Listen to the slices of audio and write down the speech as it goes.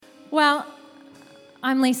Well,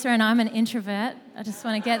 I'm Lisa and I'm an introvert. I just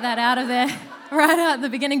want to get that out of there right out at the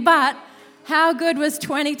beginning. But how good was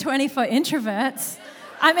 2020 for introverts?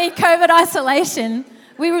 I mean, COVID isolation.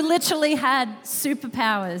 We literally had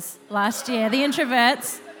superpowers last year. The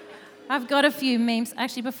introverts. I've got a few memes.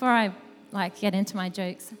 Actually, before I get into my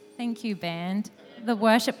jokes, thank you, band. The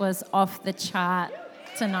worship was off the chart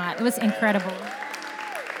tonight. It was incredible.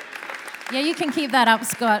 Yeah, you can keep that up,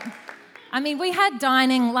 Scott. I mean, we had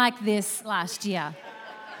dining like this last year.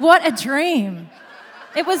 What a dream.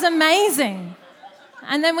 It was amazing.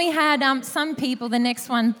 And then we had some people, the next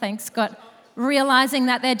one, thanks, Scott, realizing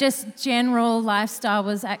that their just general lifestyle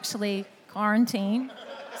was actually quarantine.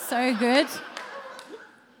 So good.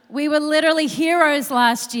 We were literally heroes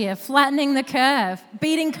last year, flattening the curve,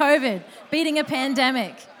 beating COVID, beating a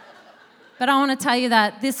pandemic. But I want to tell you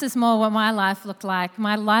that this is more what my life looked like.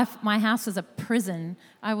 My house was a prison.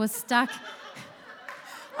 I was stuck.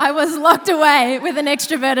 I was locked away with an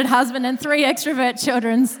extroverted husband and 3 extrovert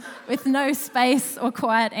children with no space or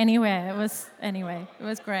quiet anywhere. It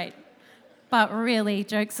was great. But really,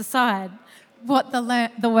 jokes aside, what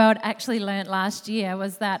the world actually learnt last year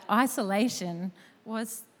was that isolation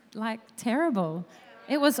was terrible.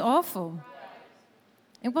 It was awful.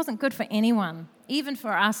 It wasn't good for anyone, even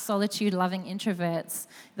for us solitude-loving introverts.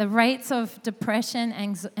 The rates of depression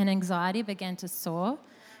and anxiety began to soar.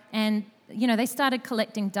 And, they started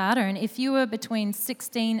collecting data. And if you were between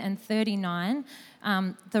 16 and 39,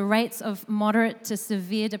 the rates of moderate to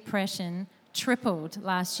severe depression tripled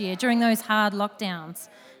last year during those hard lockdowns.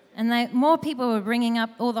 And more people were ringing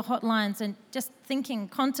up all the hotlines and just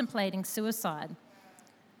contemplating suicide.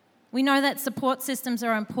 We know that support systems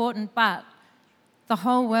are important, but the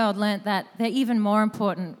whole world learnt that they're even more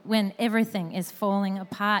important when everything is falling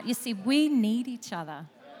apart. You see, we need each other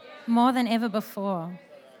more than ever before.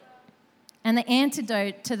 And the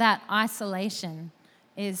antidote to that isolation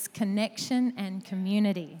is connection and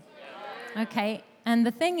community. Okay? And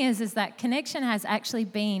the thing is that connection has actually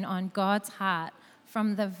been on God's heart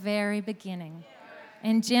from the very beginning.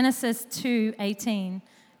 In Genesis 2:18,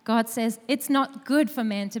 God says, it's not good for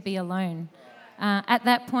man to be alone. At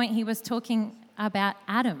that point, he was talking about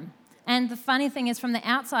Adam. And the funny thing is, from the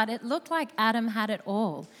outside, it looked like Adam had it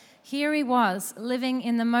all. Here he was, living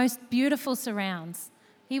in the most beautiful surrounds.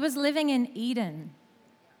 He was living in Eden,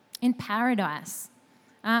 in paradise.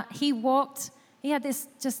 He had this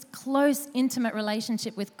just close, intimate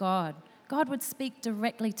relationship with God. God would speak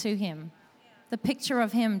directly to him. The picture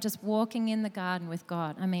of him just walking in the garden with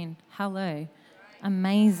God. I mean, hello.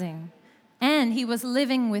 Amazing. And he was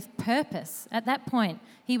living with purpose. At that point,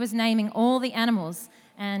 he was naming all the animals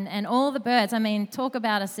and all the birds. I mean, talk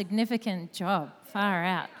about a significant job. Far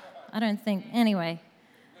out. I don't think, anyway.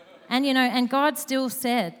 And, and God still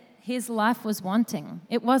said his life was wanting.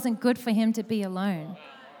 It wasn't good for him to be alone.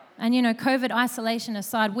 And, COVID isolation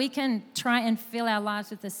aside, we can try and fill our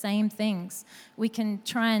lives with the same things. We can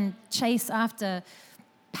try and chase after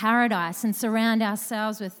paradise and surround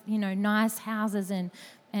ourselves with, nice houses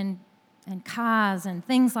and cars and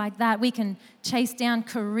things like that. We can chase down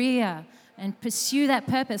career and pursue that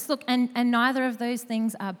purpose. Look, and neither of those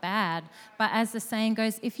things are bad. But as the saying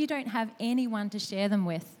goes, if you don't have anyone to share them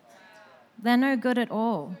with, they're no good at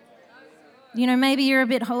all. Maybe you're a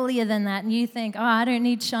bit holier than that and you think, I don't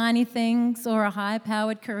need shiny things or a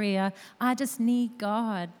high-powered career. I just need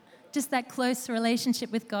God. Just that close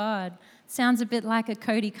relationship with God. Sounds a bit like a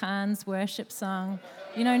Cody Carnes worship song.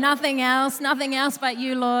 Nothing else but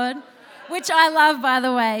you, Lord. Which I love, by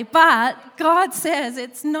the way. But God says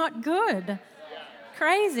it's not good.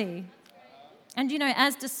 Crazy. And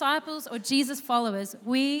as disciples or Jesus followers,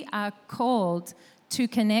 we are called to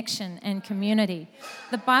connection and community.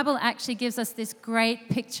 The Bible actually gives us this great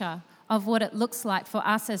picture of what it looks like for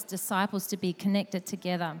us as disciples to be connected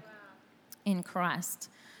together in Christ.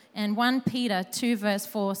 And 1 Peter 2 verse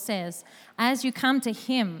 4 says, as you come to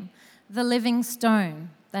him, the living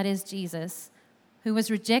stone, that is Jesus, who was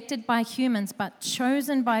rejected by humans but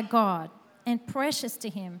chosen by God and precious to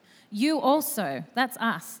him, you also, that's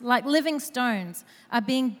us, like living stones, are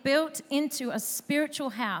being built into a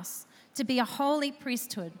spiritual house to be a holy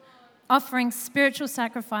priesthood, offering spiritual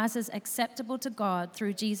sacrifices acceptable to God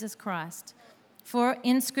through Jesus Christ. For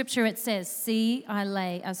in Scripture it says, see, I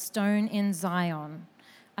lay a stone in Zion,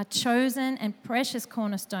 a chosen and precious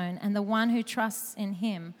cornerstone, and the one who trusts in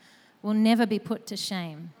him will never be put to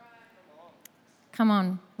shame. Come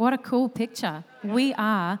on, what a cool picture. We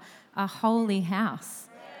are a holy house.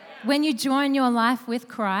 When you join your life with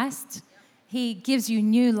Christ, he gives you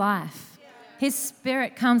new life. His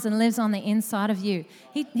Spirit comes and lives on the inside of you.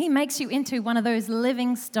 He makes you into one of those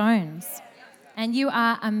living stones. And you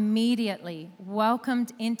are immediately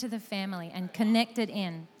welcomed into the family and connected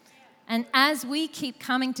in. And as we keep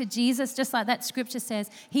coming to Jesus, just like that scripture says,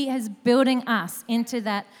 he is building us into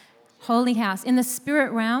that holy house. In the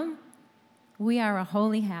spirit realm, we are a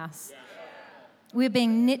holy house. We're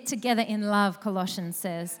being knit together in love, Colossians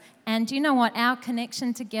says. And do you know what? Our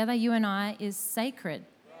connection together, you and I, is sacred.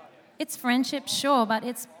 It's friendship, sure, but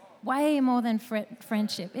it's way more than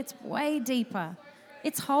friendship. It's way deeper.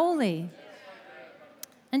 It's holy.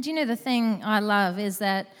 And do you know the thing I love is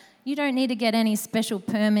that you don't need to get any special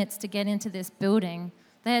permits to get into this building.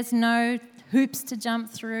 There's no hoops to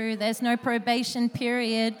jump through. There's no probation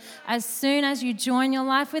period. As soon as you join your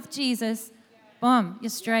life with Jesus, boom, you're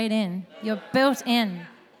straight in. You're built in.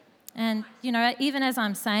 And, you know, even as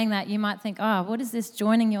I'm saying that, you might think, oh, what is this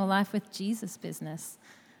joining your life with Jesus business?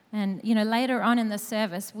 And, you know, later on in the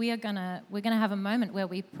service, we're gonna have a moment where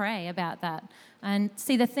we pray about that. And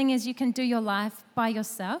see, the thing is, you can do your life by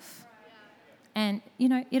yourself. And, you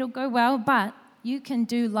know, it'll go well, but you can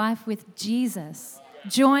do life with Jesus.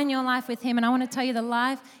 Join your life with him. And I want to tell you, the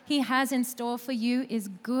life he has in store for you is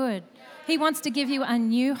good. He wants to give you a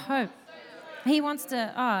new hope. He wants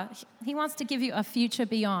to give you a future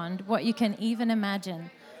beyond what you can even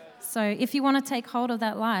imagine. So if you want to take hold of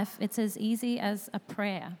that life, it's as easy as a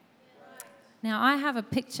prayer. Now, I have a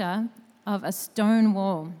picture of a stone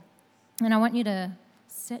wall, and I want you to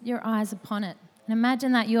set your eyes upon it. And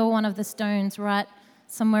imagine that you're one of the stones right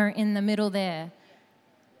somewhere in the middle there.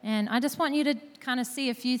 And I just want you to kind of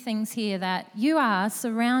see a few things here, that you are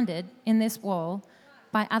surrounded in this wall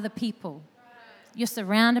by other people. You're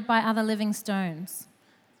surrounded by other living stones.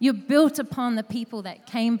 You're built upon the people that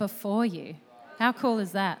came before you. How cool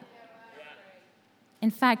is that?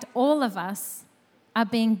 In fact, all of us are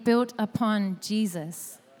being built upon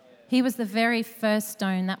Jesus. He was the very first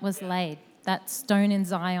stone that was laid, that stone in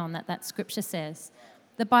Zion that scripture says.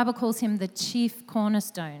 The Bible calls him the chief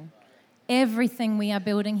cornerstone. Everything we are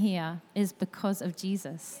building here is because of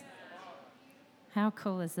Jesus. How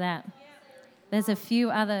cool is that? There's a few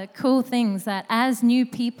other cool things that as new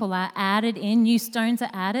people are added in, new stones are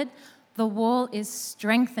added, the wall is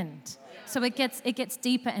strengthened. So it gets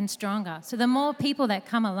deeper and stronger. So the more people that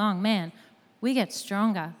come along, man, we get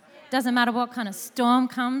stronger. Doesn't matter what kind of storm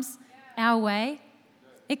comes our way,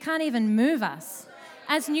 it can't even move us.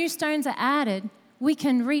 As new stones are added, we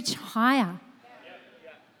can reach higher.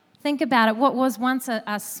 Think about it. What was once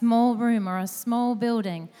a small room or a small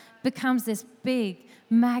building becomes this big,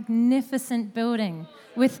 magnificent building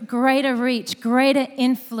with greater reach, greater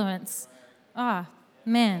influence. Oh,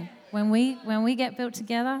 man, when we get built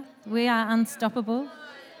together, we are unstoppable.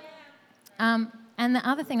 And the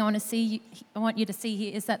other thing I want you to see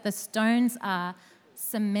here is that the stones are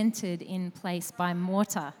cemented in place by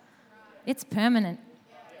mortar. It's permanent.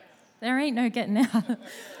 There ain't no getting out.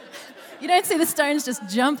 You don't see the stones just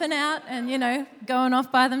jumping out and, you know, going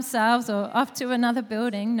off by themselves or off to another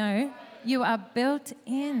building. No, you are built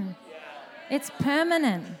in. It's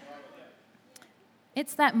permanent.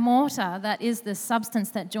 It's that mortar that is the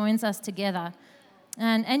substance that joins us together.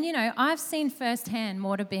 And you know, I've seen firsthand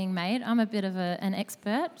mortar being made. I'm a bit of an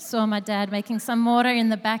expert. Saw my dad making some mortar in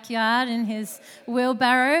the backyard in his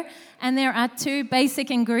wheelbarrow. And there are two basic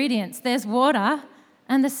ingredients. There's water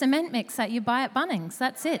and the cement mix that you buy at Bunnings.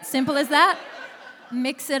 That's it. Simple as that.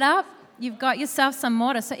 Mix it up. You've got yourself some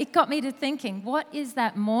mortar. So it got me to thinking, what is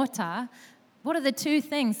that mortar? What are the two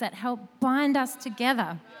things that help bind us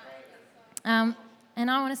together? And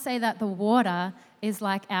I want to say that the water is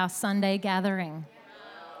like our Sunday gathering.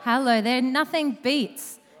 Hello there. Nothing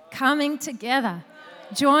beats coming together,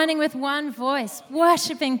 joining with one voice,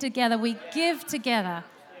 worshiping together. We give together.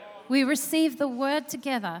 We receive the word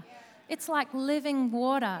together. It's like living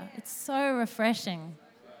water. It's so refreshing.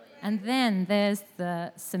 And then there's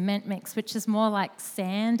the cement mix, which is more like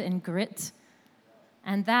sand and grit.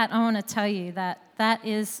 And that, I want to tell you that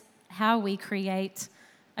is how we create.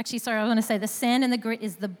 Actually, I want to say the sand and the grit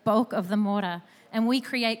is the bulk of the mortar. And we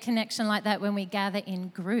create connection like that when we gather in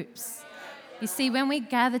groups. You see, when we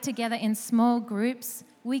gather together in small groups,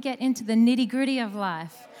 we get into the nitty-gritty of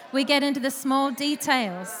life. We get into the small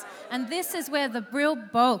details. And this is where the real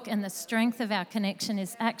bulk and the strength of our connection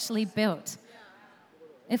is actually built.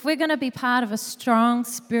 If we're going to be part of a strong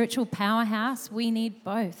spiritual powerhouse, we need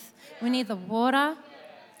both. We need the water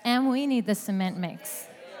and we need the cement mix.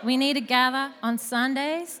 We need to gather on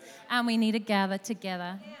Sundays and we need to gather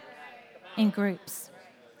together in groups.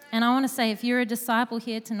 And I want to say, if you're a disciple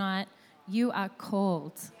here tonight, you are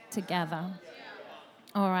called to gather.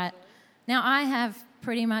 All right. Now, I have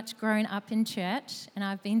pretty much grown up in church, and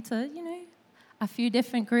I've been to, a few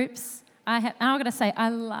different groups I'm going to say I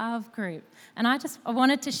love group. And I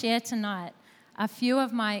wanted to share tonight a few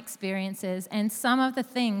of my experiences and some of the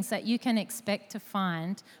things that you can expect to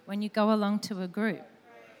find when you go along to a group.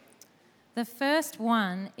 The first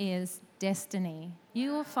one is destiny.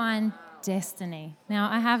 You will find destiny. Now,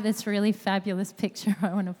 I have this really fabulous picture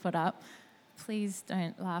I want to put up. Please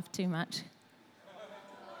don't laugh too much.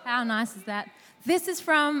 How nice is that? This is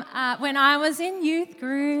from when I was in youth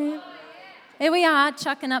group. Here we are,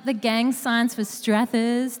 chucking up the gang signs for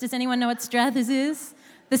Strathers. Does anyone know what Strathers is?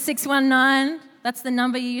 The 619. That's the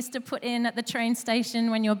number you used to put in at the train station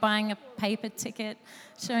when you were buying a paper ticket,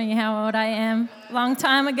 showing you how old I am. Long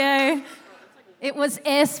time ago. It was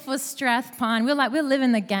S for Strathpine. We're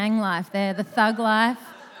living the gang life there, the thug life.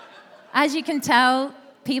 As you can tell,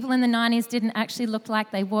 people in the 90s didn't actually look like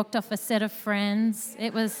they walked off a set of Friends.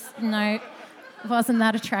 It wasn't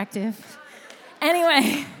that attractive.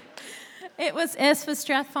 Anyway, it was S for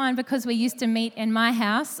Strathpine because we used to meet in my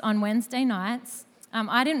house on Wednesday nights.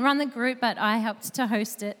 I didn't run the group, but I helped to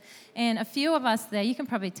host it. And a few of us there, you can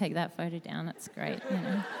probably take that photo down, that's great, you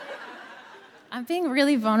know. I'm being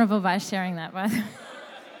really vulnerable by sharing that, by the way.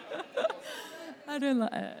 I don't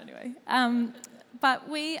like it anyway. But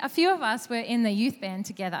a few of us were in the youth band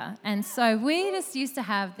together, and so we just used to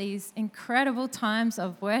have these incredible times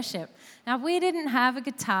of worship. Now, we didn't have a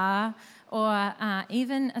guitar or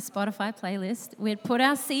even a Spotify playlist. We'd put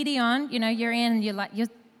our CD on, you know, you're in, and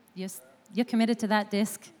you're committed to that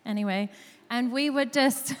disc anyway, and we would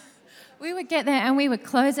get there and we would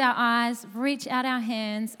close our eyes, reach out our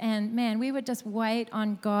hands, and man, we would just wait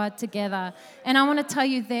on God together. And I want to tell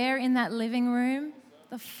you, there in that living room,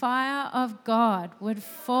 the fire of God would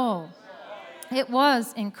fall. It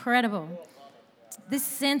was incredible. This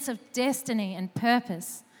sense of destiny and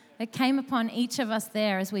purpose, it came upon each of us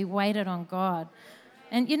there as we waited on God.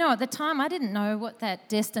 And you know, at the time, I didn't know what that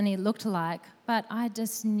destiny looked like, but I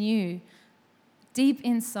just knew deep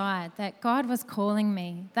inside that God was calling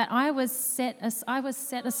me, that I was set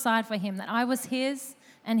aside for Him, that I was His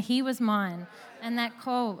and He was mine. And that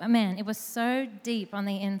call, man, it was so deep on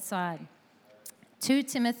the inside. 2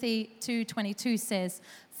 Timothy 2:22 says,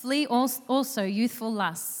 "Flee also youthful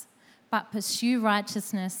lusts, but pursue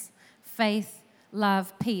righteousness, faith,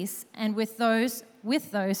 love, peace, and with those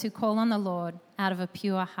who call on the Lord out of a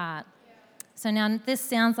pure heart." So now this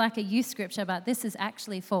sounds like a youth scripture, but this is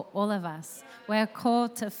actually for all of us. We're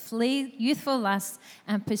called to flee youthful lusts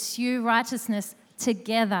and pursue righteousness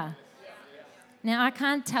together. Now, I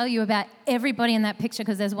can't tell you about everybody in that picture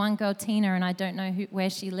because there's one girl, Tina, and I don't know where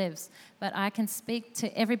she lives, but I can speak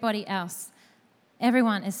to everybody else.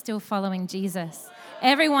 Everyone is still following Jesus.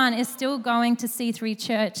 Everyone is still going to C3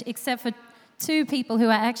 Church, except for 2 people who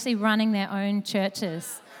are actually running their own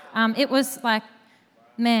churches. It was like,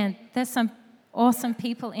 man, there's some awesome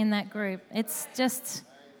people in that group. It's just,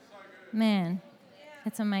 man,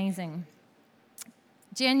 it's amazing.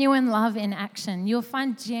 Genuine love in action. You'll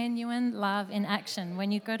find genuine love in action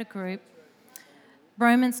when you go to group.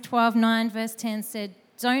 Romans 12:9 verse 10 said,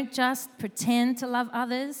 "Don't just pretend to love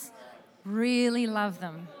others, really love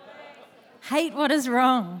them. Hate what is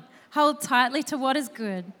wrong. Hold tightly to what is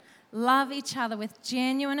good. Love each other with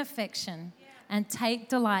genuine affection and take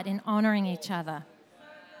delight in honoring each other."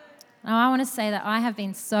 Now, I want to say that I have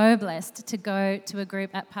been so blessed to go to a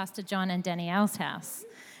group at Pastor John and Danielle's house.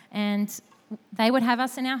 And they would have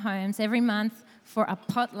us in our homes every month for a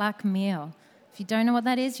potluck meal. If you don't know what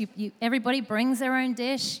that is, everybody brings their own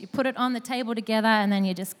dish, you put it on the table together, and then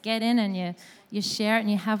you just get in and you share it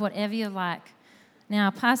and you have whatever you like. Now,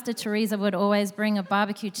 Pastor Teresa would always bring a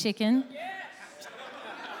barbecue chicken.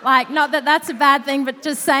 Like, not that that's a bad thing, but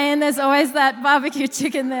just saying there's always that barbecue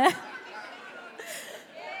chicken there.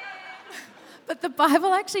 But the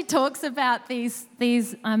Bible actually talks about these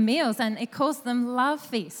meals, and it calls them love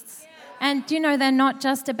feasts. And, you know, they're not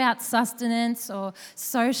just about sustenance or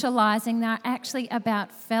socializing. They're actually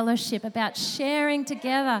about fellowship, about sharing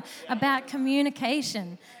together, about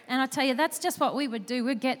communication. And I tell you, that's just what we would do.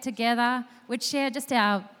 We'd get together. We'd share just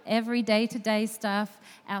our every day-to-day stuff,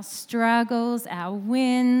 our struggles, our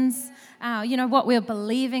wins, what we were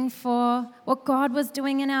believing for, what God was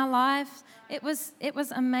doing in our life. It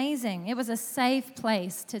was amazing. It was a safe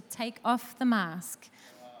place to take off the mask.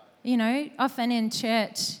 You know, often in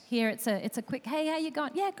church here it's a quick, "Hey, how you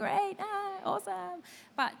going?" "Yeah, great. Awesome."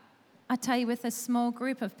 But I tell you, with a small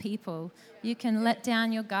group of people, you can let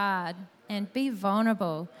down your guard and be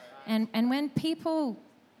vulnerable. And when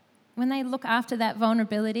they look after that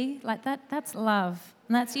vulnerability, like that's love.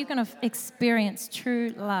 And you're going to experience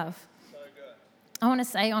true love. I want to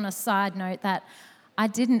say on a side note that I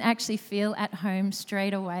didn't actually feel at home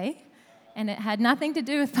straight away. and it had nothing to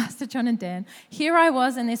do with Pastor John and Dan. Here I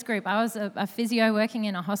was in this group. I was a physio working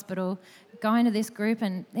in a hospital, going to this group,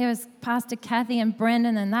 and there was Pastor Kathy and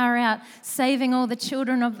Brendan, and they were out saving all the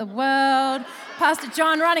children of the world. Pastor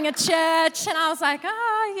John running a church, and I was like,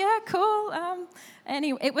 oh, yeah, cool.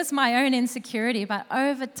 Anyway, it was my own insecurity, but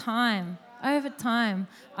over time,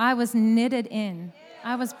 I was knitted in.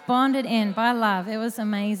 I was bonded in by love. It was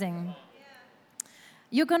amazing.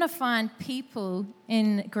 You're going to find people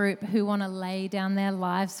in group who want to lay down their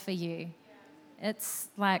lives for you. It's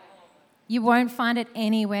like you won't find it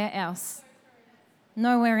anywhere else,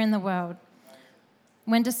 nowhere in the world.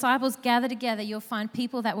 When disciples gather together, you'll find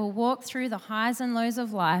people that will walk through the highs and lows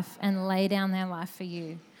of life and lay down their life for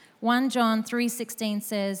you. 1 John 3:16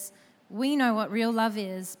 says, "We know what real love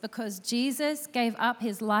is because Jesus gave up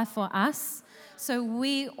his life for us, so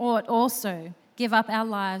we ought also give up our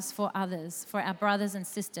lives for others, for our brothers and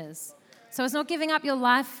sisters." So it's not giving up your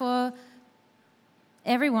life for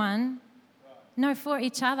everyone. No, for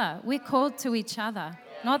each other. We're called to each other,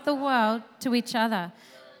 not the world, to each other.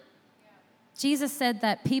 Jesus said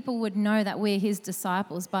that people would know that we're his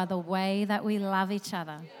disciples by the way that we love each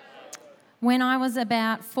other. When I was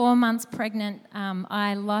about 4 months pregnant,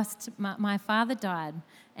 I lost, my father died.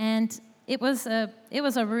 And it was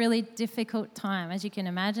a really difficult time, as you can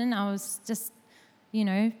imagine. I was just,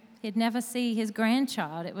 he'd never see his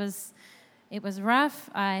grandchild. It was rough.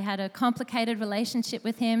 I had a complicated relationship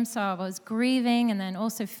with him, so I was grieving and then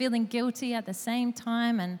also feeling guilty at the same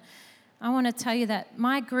time. And I want to tell you that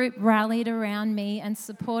my group rallied around me and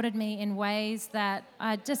supported me in ways that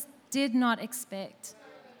I just did not expect.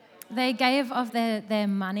 They gave of their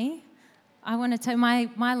money. I want to tell you,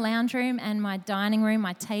 my lounge room and my dining room,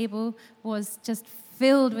 my table was just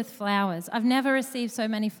filled with flowers. I've never received so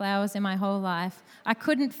many flowers in my whole life. I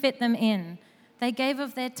couldn't fit them in. They gave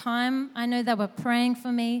of their time. I know they were praying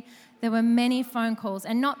for me. There were many phone calls,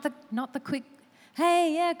 and not the quick,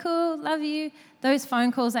 hey, yeah, cool, love you. Those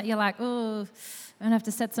phone calls that you're like, oh, I'm going to have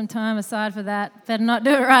to set some time aside for that. Better not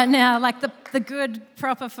do it right now. Like the good,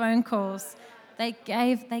 proper phone calls. They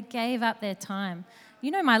gave up their time.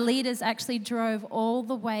 My leaders actually drove all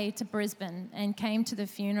the way to Brisbane and came to the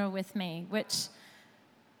funeral with me, which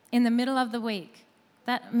in the middle of the week,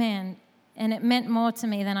 and it meant more to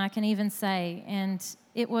me than I can even say. And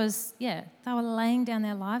it was, they were laying down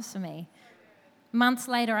their lives for me. Months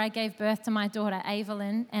later, I gave birth to my daughter,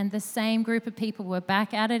 Evelyn, and the same group of people were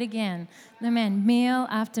back at it again. Meal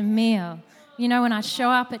after meal. When I show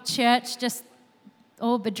up at church, just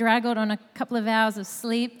all bedraggled on a couple of hours of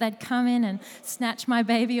sleep, they'd come in and snatch my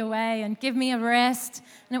baby away and give me a rest.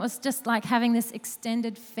 And it was just like having this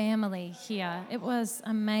extended family here. It was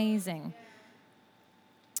amazing.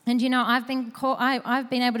 And I've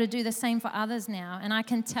been able to do the same for others now, and I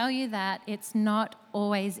can tell you that it's not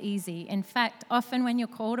always easy. In fact, often when you're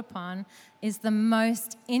called upon is the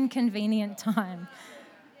most inconvenient time.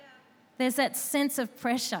 There's that sense of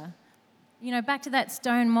pressure. Back to that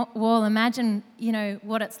stone wall, imagine,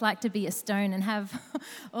 what it's like to be a stone and have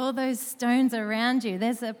all those stones around you.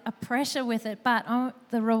 There's a pressure with it, but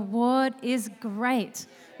the reward is great.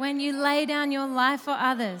 When you lay down your life for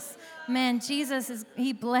others, man, Jesus,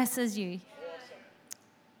 he blesses you.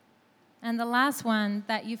 And the last one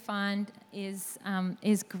that you find is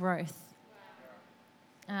growth.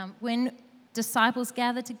 When disciples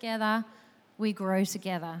gather together, we grow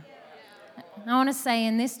together. I want to say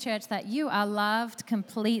in this church that you are loved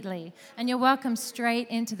completely and you're welcome straight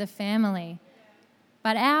into the family.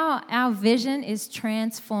 But our vision is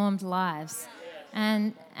transformed lives.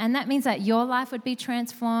 And that means that your life would be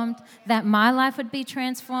transformed, that my life would be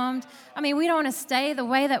transformed. We don't want to stay the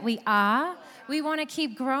way that we are. We want to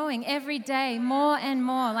keep growing every day more and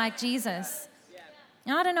more like Jesus.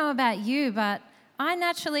 Now, I don't know about you, but I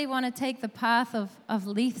naturally want to take the path of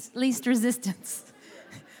least resistance.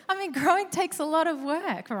 Growing takes a lot of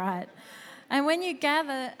work, right? And when you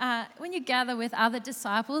gather with other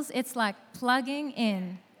disciples, it's like plugging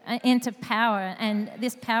into power and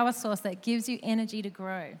this power source that gives you energy to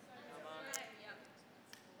grow.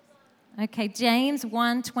 Okay, James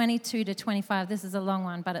 1:22-25. This is a long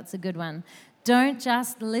one, but it's a good one. Don't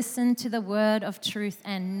just listen to the word of truth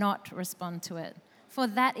and not respond to it, for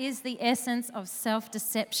that is the essence of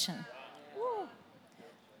self-deception.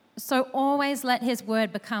 So always let his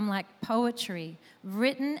word become like poetry,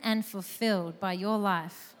 written and fulfilled by your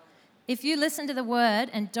life. If you listen to the word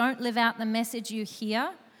and don't live out the message you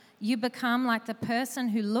hear, you become like the person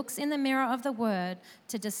who looks in the mirror of the word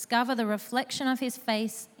to discover the reflection of his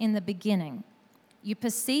face in the beginning. You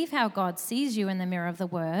perceive how God sees you in the mirror of the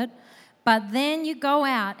word, but then you go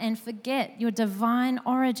out and forget your divine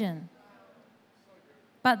origin.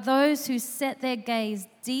 But those who set their gaze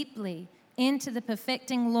deeply into the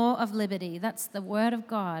perfecting law of liberty, that's the word of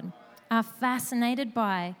God, are fascinated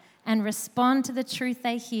by and respond to the truth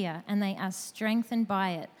they hear, and they are strengthened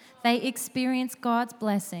by it. They experience God's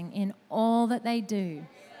blessing in all that they do.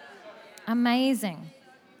 Amazing.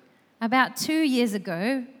 About 2 years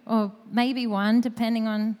ago, or maybe one, depending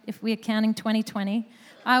on if we're counting 2020,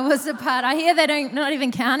 I hear they're not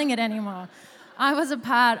even counting it anymore. I was a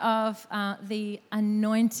part of the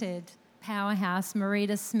Anointed Powerhouse,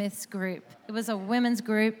 Marita Smith's group. It was a women's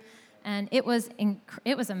group, and it was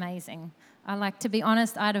amazing. To be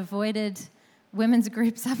honest, I'd avoided women's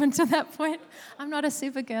groups up until that point. I'm not a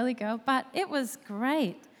super girly girl, but it was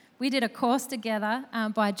great. We did a course together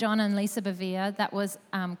by John and Lisa Bevere that was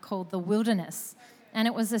called The Wilderness, and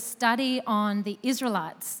it was a study on the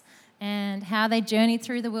Israelites and how they journeyed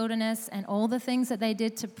through the wilderness and all the things that they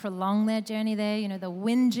did to prolong their journey there, the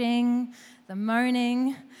whinging, the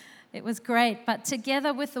moaning. It was great. But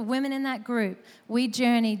together with the women in that group, we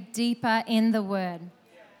journeyed deeper in the Word.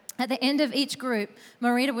 At the end of each group,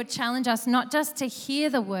 Marita would challenge us not just to hear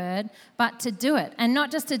the Word, but to do it. And not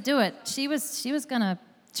just to do it, she was going to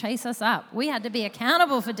chase us up. We had to be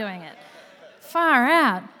accountable for doing it. Far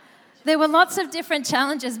out. There were lots of different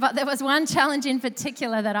challenges, but there was one challenge in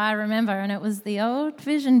particular that I remember, and it was the old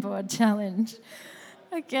vision board challenge.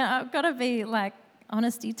 Again, I've got to be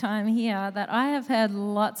honesty time here, that I have heard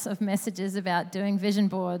lots of messages about doing vision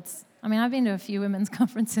boards. I mean, I've been to a few women's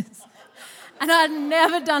conferences, and I'd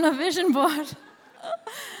never done a vision board.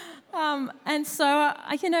 And so,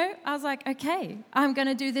 I was like, okay, I'm going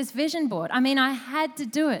to do this vision board. I mean, I had to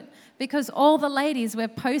do it because all the ladies were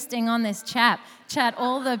posting on this chat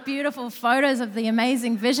all the beautiful photos of the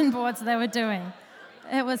amazing vision boards they were doing.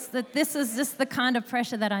 This is just the kind of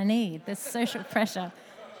pressure that I need, this social pressure.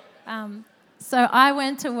 So I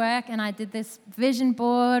went to work and I did this vision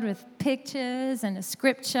board with pictures and a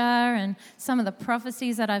scripture and some of the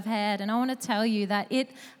prophecies that I've had. And I want to tell you that it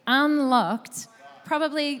unlocked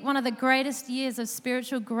probably one of the greatest years of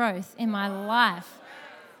spiritual growth in my life.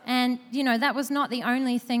 And, that was not the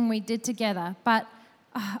only thing we did together. But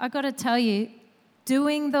I got to tell you,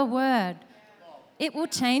 doing the Word, it will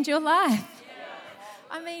change your life.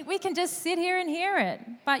 I mean, we can just sit here and hear it,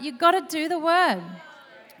 but you've got to do the Word.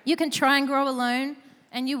 You can try and grow alone,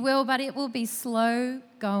 and you will, but it will be slow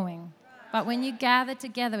going. But when you gather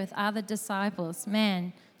together with other disciples,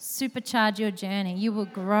 man, supercharge your journey. You will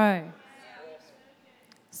grow.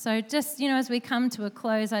 So just, as we come to a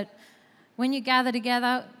close, when you gather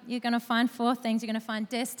together, you're going to find 4 things. You're going to find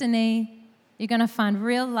destiny. You're going to find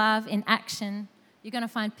real love in action. You're going to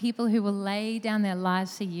find people who will lay down their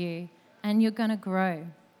lives for you, and you're going to grow.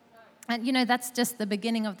 And, that's just the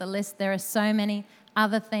beginning of the list. There are so many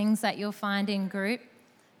other things that you'll find in group.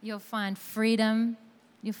 You'll find freedom.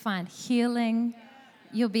 You'll find healing.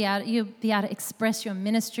 You'll be able to express your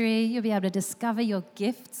ministry. You'll be able to discover your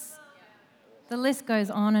gifts. The list goes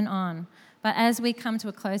on and on. But as we come to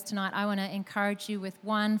a close tonight, I want to encourage you with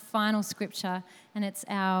one final scripture, and it's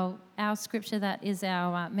our scripture that is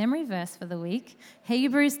our memory verse for the week,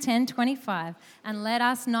 Hebrews 10:25. And let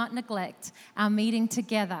us not neglect our meeting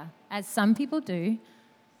together, as some people do,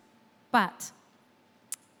 but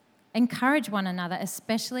encourage one another,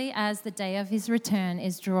 especially as the day of his return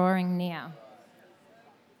is drawing near.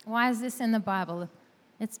 Why is this in the Bible?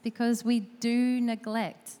 It's because we do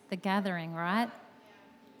neglect the gathering, right?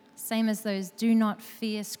 Same as those do not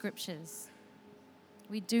fear scriptures.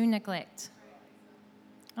 We do neglect.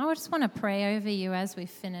 I just want to pray over you as we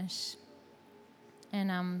finish.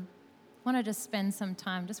 And want to just spend some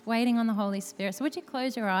time just waiting on the Holy Spirit. So would you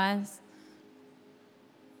close your eyes?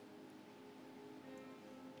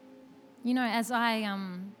 As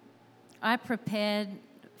I prepared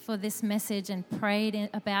for this message and prayed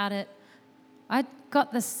about it, I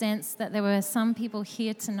got the sense that there were some people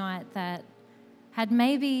here tonight that had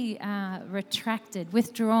maybe retracted,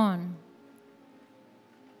 withdrawn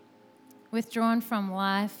from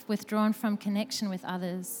life, withdrawn from connection with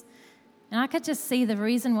others. And I could just see the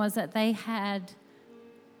reason was that they had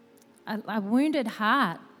a wounded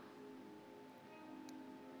heart.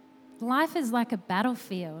 Life is like a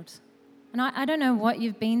battlefield. And I don't know what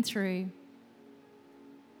you've been through.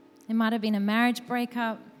 It might have been a marriage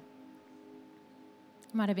breakup.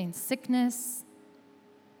 It might have been sickness.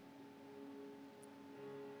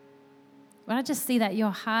 But I just see that your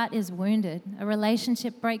heart is wounded, a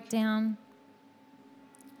relationship breakdown.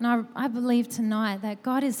 And I believe tonight that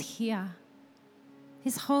God is here.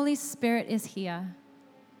 His Holy Spirit is here.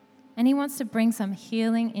 And He wants to bring some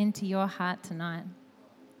healing into your heart tonight.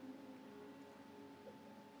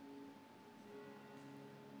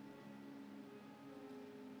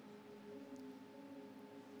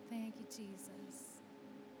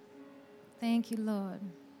 Thank you, Lord.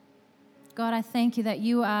 God, I thank you that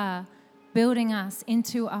you are building us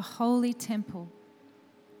into a holy temple.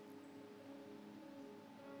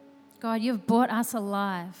 God, you've brought us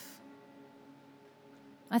alive.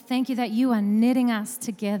 I thank you that you are knitting us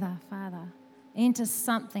together, Father, into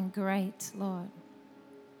something great, Lord.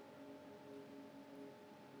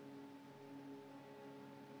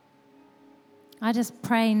 I just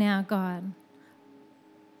pray now, God,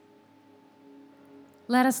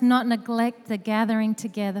 let us not neglect the gathering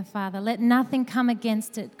together, Father. Let nothing come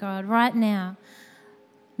against it, God, right now.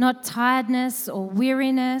 Not tiredness or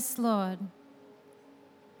weariness, Lord.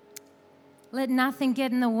 Let nothing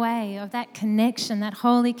get in the way of that connection, that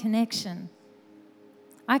holy connection.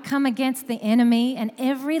 I come against the enemy and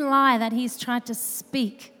every lie that he's tried to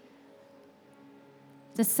speak,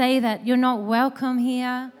 to say that you're not welcome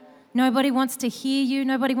here, nobody wants to hear you,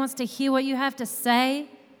 nobody wants to hear what you have to say.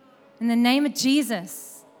 In the name of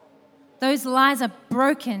Jesus, those lies are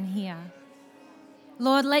broken here.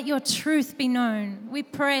 Lord, let your truth be known. We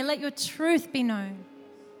pray, let your truth be known.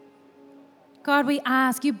 God, we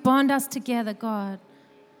ask, you bond us together, God.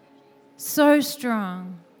 So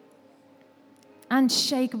strong,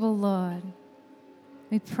 unshakable, Lord.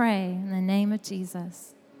 We pray in the name of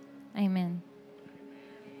Jesus. Amen.